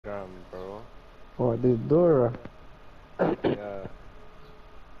Bro. Oh, the Dora. Yeah.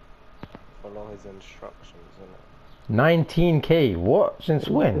 Follow his instructions, innit? 19k, what? Since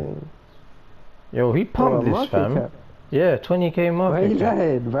when? Yo, he pumped this, fam. Cap. Yeah, 20k Why you market cap.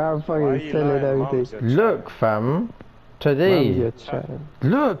 lying, bro? I'm fucking telling everything. Look, fam. Today. You're trying.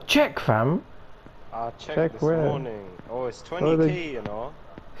 Look, check, fam. I checked this morning. Oh, it's 20k, you know.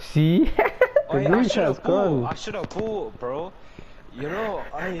 See? The group chat's gone. I should have bought, bro. You know,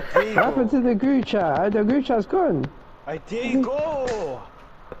 What happened to the group chat? The group chat's gone. I did go.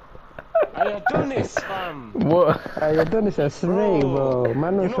 I had done this, fam. What? I had done this as snake, bro.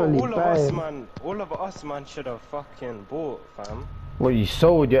 Man was only buying. All of us, man, should have fucking bought, fam. What, you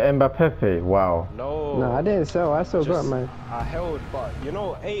sold your Mbappe? Wow. No, I didn't sell. I still got mine. I held, but you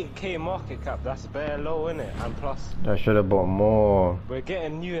know, 8k market cap, that's bare low, innit? And plus, I should have bought more. we're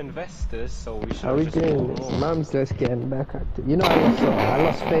getting new investors, so we should Are we just doing bought this? more. Mum's just getting back at it. You know, I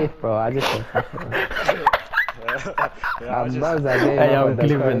lost faith, bro. I just said, fuck it. Yeah, Hey, I'm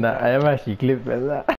clipping that. I am actually clipping that.